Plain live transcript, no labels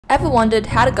Ever wondered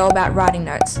how to go about writing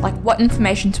notes, like what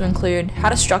information to include, how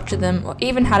to structure them, or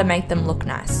even how to make them look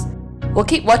nice? Well,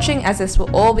 keep watching as this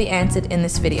will all be answered in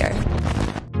this video.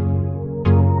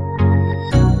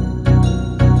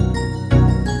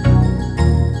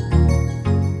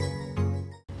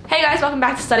 Hey guys, welcome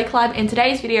back to Study Collab. In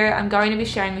today's video, I'm going to be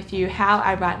sharing with you how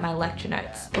I write my lecture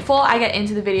notes. Before I get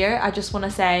into the video, I just want to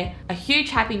say a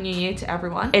huge happy new year to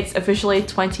everyone. It's officially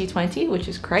 2020, which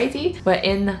is crazy. We're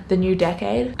in the new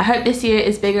decade. I hope this year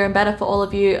is bigger and better for all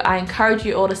of you. I encourage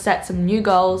you all to set some new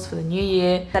goals for the new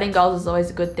year. Setting goals is always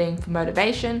a good thing for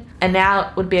motivation, and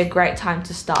now would be a great time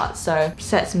to start, so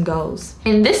set some goals.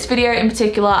 In this video in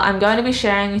particular, I'm going to be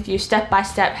sharing with you step by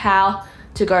step how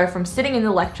to go from sitting in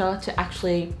the lecture to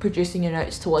actually producing your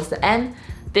notes towards the end.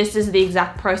 This is the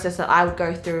exact process that I would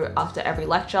go through after every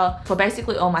lecture for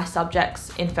basically all my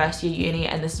subjects in first year uni,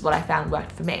 and this is what I found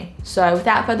worked for me. So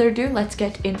without further ado, let's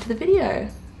get into the video.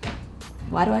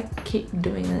 Why do I keep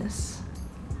doing this?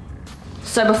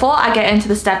 So before I get into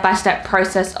the step-by-step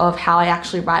process of how I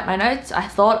actually write my notes, I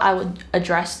thought I would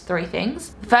address three things.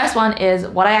 The first one is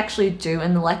what I actually do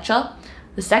in the lecture.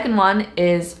 The second one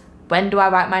is when do I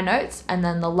write my notes? And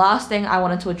then the last thing I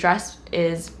wanted to address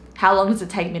is how long does it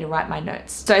take me to write my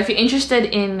notes? So if you're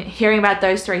interested in hearing about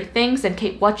those three things, then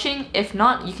keep watching. If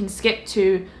not, you can skip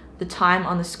to the time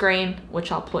on the screen,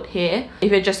 which I'll put here,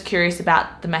 if you're just curious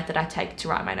about the method I take to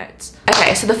write my notes.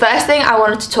 Okay, so the first thing I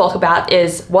wanted to talk about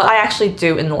is what I actually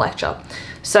do in the lecture.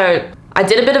 So I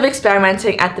did a bit of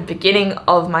experimenting at the beginning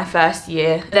of my first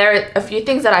year. There are a few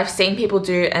things that I've seen people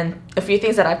do and a few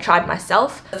things that I've tried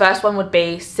myself. The first one would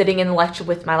be sitting in the lecture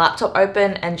with my laptop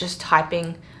open and just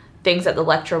typing things that the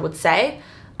lecturer would say.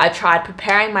 I tried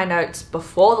preparing my notes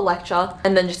before the lecture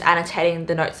and then just annotating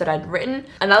the notes that I'd written.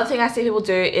 Another thing I see people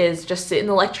do is just sit in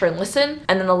the lecture and listen.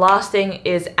 And then the last thing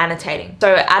is annotating.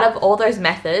 So out of all those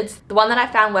methods, the one that I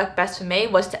found worked best for me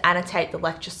was to annotate the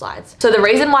lecture slides. So the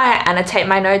reason why I annotate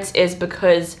my notes is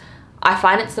because I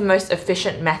find it's the most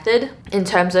efficient method in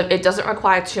terms of it doesn't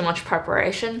require too much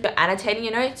preparation. But annotating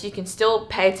your notes, you can still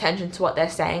pay attention to what they're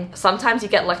saying. Sometimes you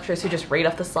get lecturers who just read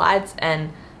off the slides,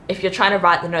 and if you're trying to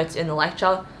write the notes in the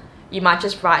lecture, you might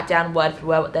just write down word for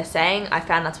word what they're saying. I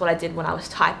found that's what I did when I was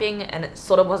typing, and it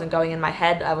sort of wasn't going in my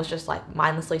head. I was just like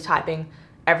mindlessly typing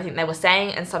everything they were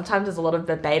saying, and sometimes there's a lot of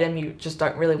verbatim you just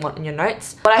don't really want in your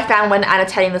notes. What I found when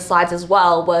annotating the slides as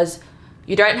well was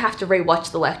you don't have to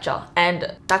rewatch the lecture,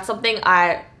 and that's something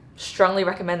I strongly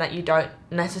recommend that you don't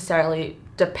necessarily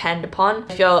depend upon.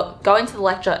 If you're going to the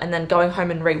lecture and then going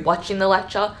home and rewatching the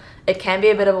lecture, it can be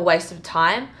a bit of a waste of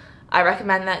time. I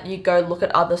recommend that you go look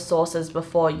at other sources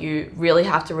before you really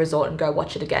have to resort and go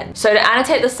watch it again. So to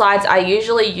annotate the slides, I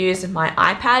usually use my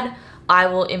iPad. I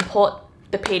will import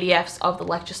the PDFs of the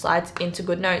lecture slides into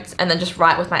GoodNotes and then just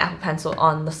write with my Apple Pencil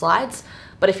on the slides.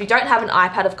 But if you don't have an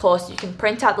iPad, of course, you can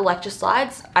print out the lecture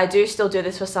slides. I do still do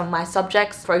this for some of my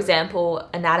subjects. For example,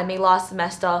 anatomy last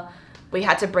semester, we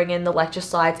had to bring in the lecture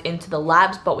slides into the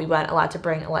labs, but we weren't allowed to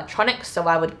bring electronics. So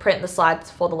I would print the slides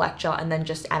for the lecture and then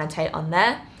just annotate on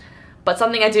there. But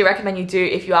something I do recommend you do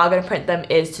if you are going to print them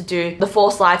is to do the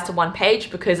 4 slides to 1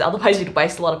 page, because otherwise you'd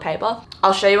waste a lot of paper.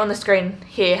 I'll show you on the screen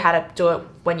here how to do it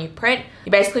when you print.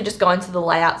 You basically just go into the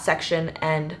layout section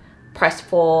and press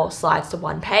 4 slides to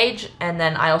 1 page, and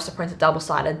then I also print it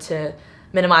double-sided to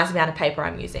minimize the amount of paper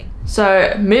I'm using.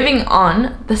 So moving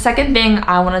on, the second thing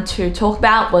I wanted to talk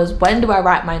about was when do I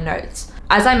write my notes?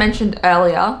 As I mentioned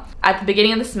earlier, at the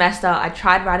beginning of the semester, I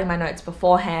tried writing my notes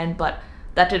beforehand, but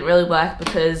that didn't really work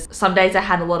because some days I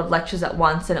had a lot of lectures at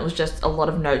once and it was just a lot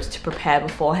of notes to prepare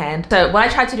beforehand. So what I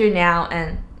tried to do now,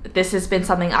 and this has been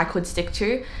something I could stick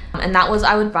to, and that was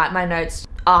I would write my notes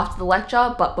after the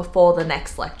lecture but before the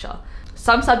next lecture.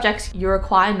 Some subjects you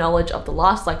require knowledge of the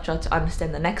last lecture to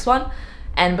understand the next one,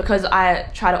 and because I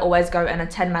try to always go and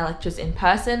attend my lectures in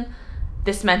person,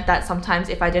 this meant that sometimes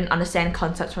if I didn't understand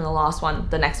concepts from the last one,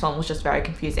 the next one was just very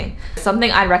confusing.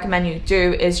 Something I'd recommend you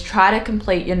do is try to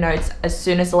complete your notes as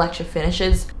soon as the lecture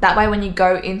finishes. That way when you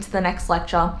go into the next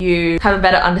lecture, you have a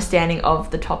better understanding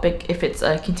of the topic if it's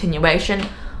a continuation.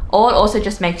 Or it also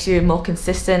just makes you more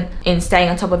consistent in staying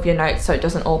on top of your notes so it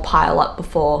doesn't all pile up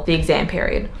before the exam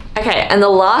period. Okay, and the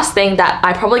last thing that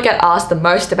I probably get asked the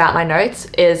most about my notes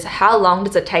is how long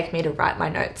does it take me to write my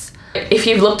notes? If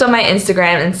you've looked on my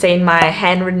Instagram and seen my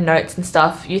handwritten notes and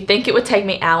stuff, you'd think it would take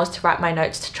me hours to write my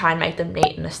notes to try and make them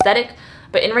neat and aesthetic.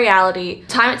 But in reality, the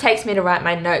time it takes me to write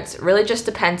my notes really just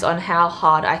depends on how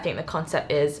hard I think the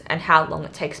concept is and how long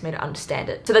it takes me to understand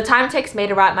it. So the time it takes me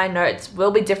to write my notes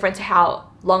will be different to how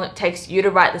long it takes you to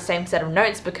write the same set of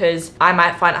notes, because I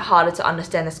might find it harder to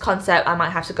understand this concept. I might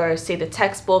have to go see the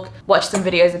textbook, watch some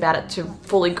videos about it to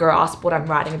fully grasp what I'm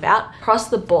writing about. Across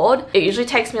the board, it usually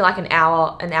takes me like an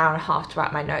hour and a half to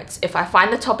write my notes. If I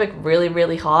find the topic really,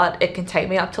 really hard, it can take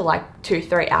me up to like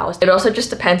 2-3 hours. It also just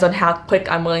depends on how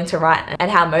quick I'm willing to write and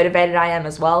how motivated I am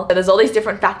as well. So there's all these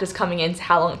different factors coming into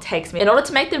how long it takes me. In order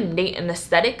to make them neat and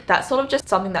aesthetic, that's sort of just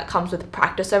something that comes with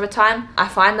practice over time. I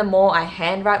find the more I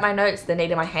handwrite my notes, the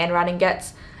neater my handwriting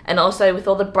gets. And also with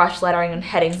all the brush lettering and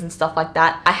headings and stuff like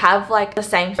that, I have like the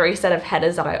same 3 set of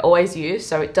headers that I always use,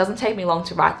 so it doesn't take me long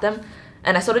to write them.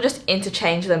 And I sort of just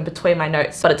interchange them between my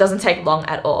notes, but it doesn't take long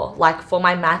at all. Like for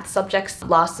my math subjects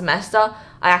last semester,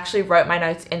 I actually wrote my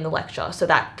notes in the lecture, so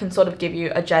that can sort of give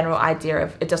you a general idea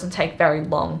of it doesn't take very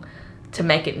long to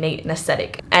make it neat and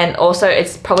aesthetic. And also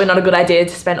it's probably not a good idea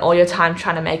to spend all your time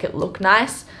trying to make it look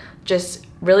nice. Just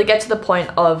really get to the point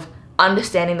of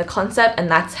understanding the concept, and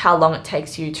that's how long it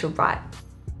takes you to write.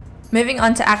 Moving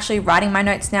on to actually writing my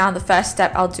notes now, the first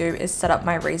step I'll do is set up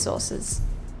my resources.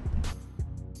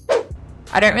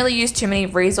 I don't really use too many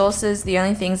resources. The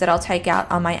only things that I'll take out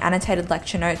are my annotated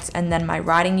lecture notes and then my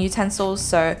writing utensils,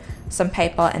 so some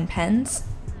paper and pens.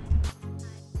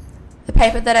 The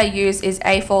paper that I use is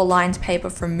A4 lined paper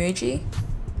from Muji.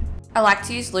 I like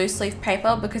to use loose leaf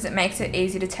paper because it makes it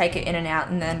easy to take it in and out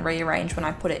and then rearrange when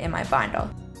I put it in my binder.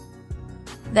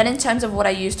 Then in terms of what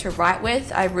I use to write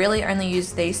with, I really only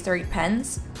use these 3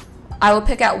 pens. I will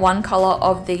pick out one color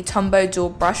of the Tombow Dual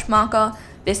Brush Marker.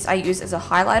 This I use as a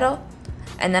highlighter.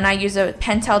 And then I use a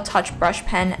Pentel Touch brush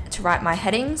pen to write my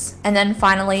headings. And then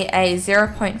finally a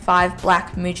 0.5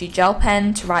 black Muji gel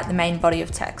pen to write the main body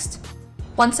of text.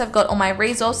 Once I've got all my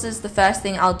resources, the first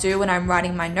thing I'll do when I'm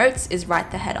writing my notes is write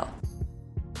the header.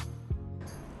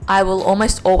 I will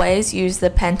almost always use the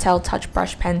Pentel Touch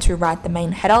brush pen to write the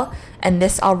main header, and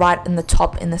this I'll write in the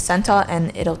top in the center,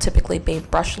 and it'll typically be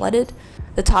brush lettered.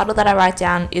 The title that I write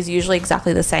down is usually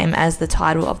exactly the same as the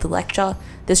title of the lecture.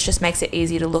 This just makes it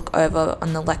easy to look over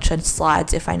on the lecture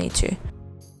slides if I need to.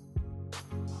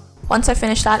 Once I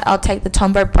finish that, I'll take the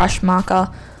Tombow brush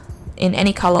marker in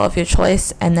any color of your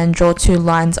choice and then draw 2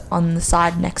 lines on the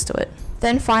side next to it.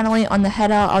 Then finally on the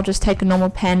header, I'll just take a normal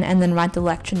pen and then write the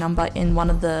lecture number in one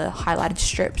of the highlighted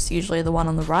strips, usually the one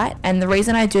on the right. And the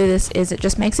reason I do this is it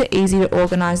just makes it easy to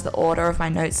organize the order of my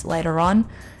notes later on.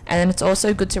 And then it's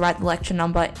also good to write the lecture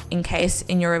number in case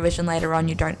in your revision later on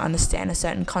you don't understand a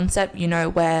certain concept. You know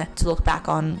where to look back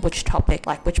on which topic,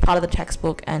 like which part of the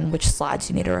textbook and which slides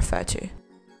you need to refer to.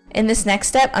 In this next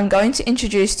step, I'm going to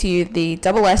introduce to you the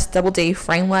SSDD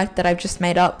framework that I've just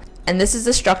made up. And this is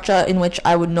the structure in which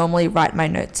I would normally write my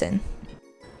notes in.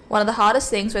 One of the hardest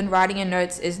things when writing your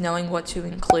notes is knowing what to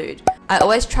include. I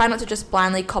always try not to just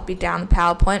blindly copy down the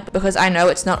PowerPoint because I know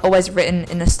it's not always written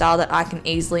in a style that I can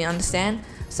easily understand.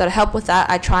 So to help with that,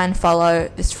 I try and follow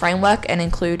this framework and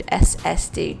include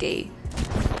SSDD.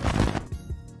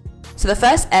 So the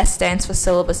first S stands for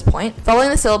syllabus point. Following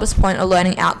the syllabus point or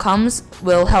learning outcomes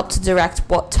will help to direct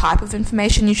what type of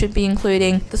information you should be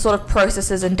including, the sort of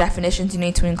processes and definitions you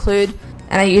need to include,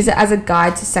 and I use it as a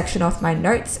guide to section off my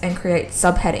notes and create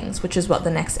subheadings, which is what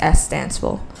the next S stands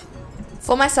for.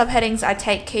 For my subheadings, I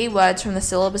take keywords from the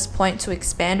syllabus point to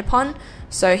expand upon.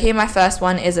 So here my first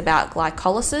one is about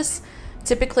glycolysis.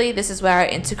 Typically, this is where I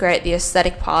integrate the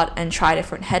aesthetic part and try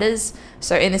different headers.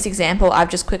 So in this example,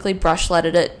 I've just quickly brush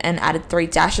lettered it and added 3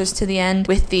 dashes to the end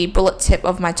with the bullet tip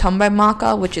of my Tombow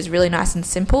marker, which is really nice and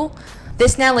simple.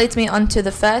 This now leads me on to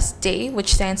the first D,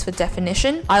 which stands for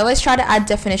definition. I always try to add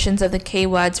definitions of the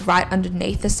keywords right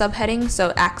underneath the subheading, so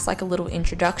it acts like a little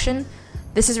introduction.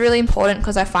 This is really important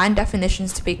because I find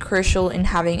definitions to be crucial in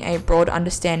having a broad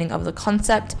understanding of the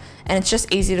concept, and it's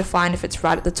just easy to find if it's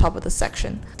right at the top of the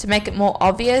section. To make it more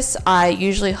obvious, I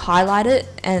usually highlight it,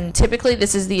 and typically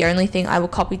this is the only thing I will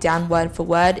copy down word for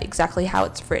word, exactly how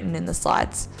it's written in the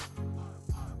slides.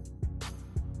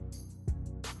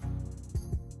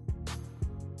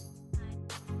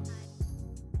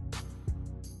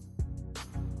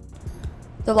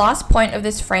 The last point of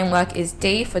this framework is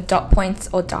D for dot points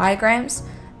or diagrams.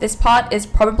 This part is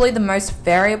probably the most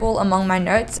variable among my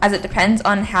notes as it depends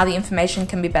on how the information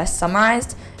can be best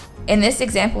summarized. In this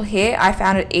example here, I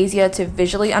found it easier to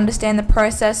visually understand the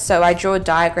process, so I drew a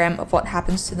diagram of what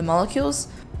happens to the molecules.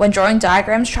 When drawing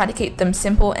diagrams, try to keep them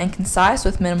simple and concise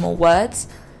with minimal words.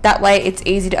 That way it's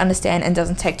easy to understand and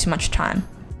doesn't take too much time.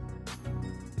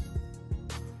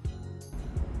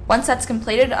 Once that's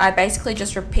completed, I basically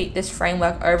just repeat this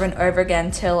framework over and over again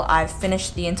until I've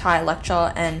finished the entire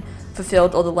lecture and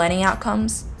fulfilled all the learning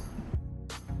outcomes.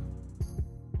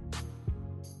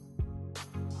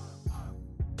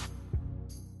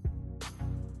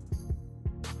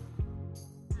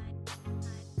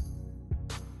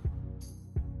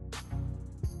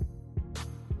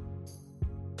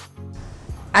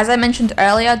 As I mentioned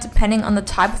earlier, depending on the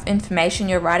type of information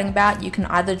you're writing about, you can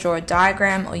either draw a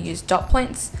diagram or use dot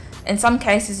points. In some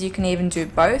cases, you can even do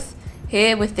both.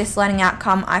 Here, with this learning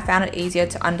outcome, I found it easier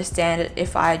to understand it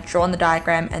if I had drawn the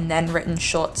diagram and then written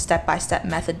short step-by-step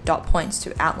method dot points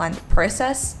to outline the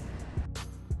process.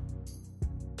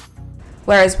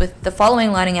 Whereas with the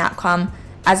following learning outcome,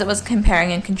 as it was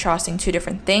comparing and contrasting two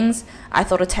different things, I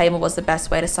thought a table was the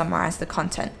best way to summarize the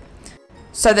content.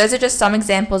 So those are just some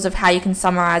examples of how you can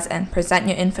summarize and present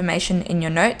your information in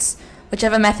your notes.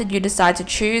 Whichever method you decide to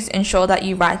choose, ensure that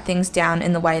you write things down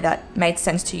in the way that made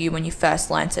sense to you when you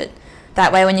first learnt it.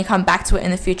 That way when you come back to it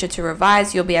in the future to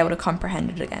revise, you'll be able to comprehend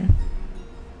it again.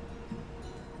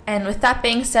 And with that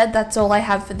being said, that's all I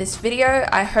have for this video.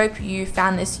 I hope you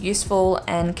found this useful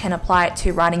and can apply it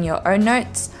to writing your own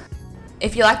notes.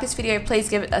 If you like this video, please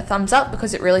give it a thumbs up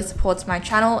because it really supports my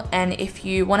channel. And if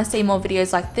you want to see more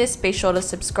videos like this, be sure to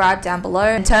subscribe down below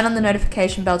and turn on the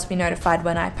notification bell to be notified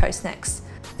when I post next.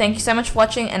 Thank you so much for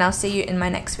watching, and I'll see you in my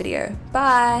next video.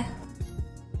 Bye!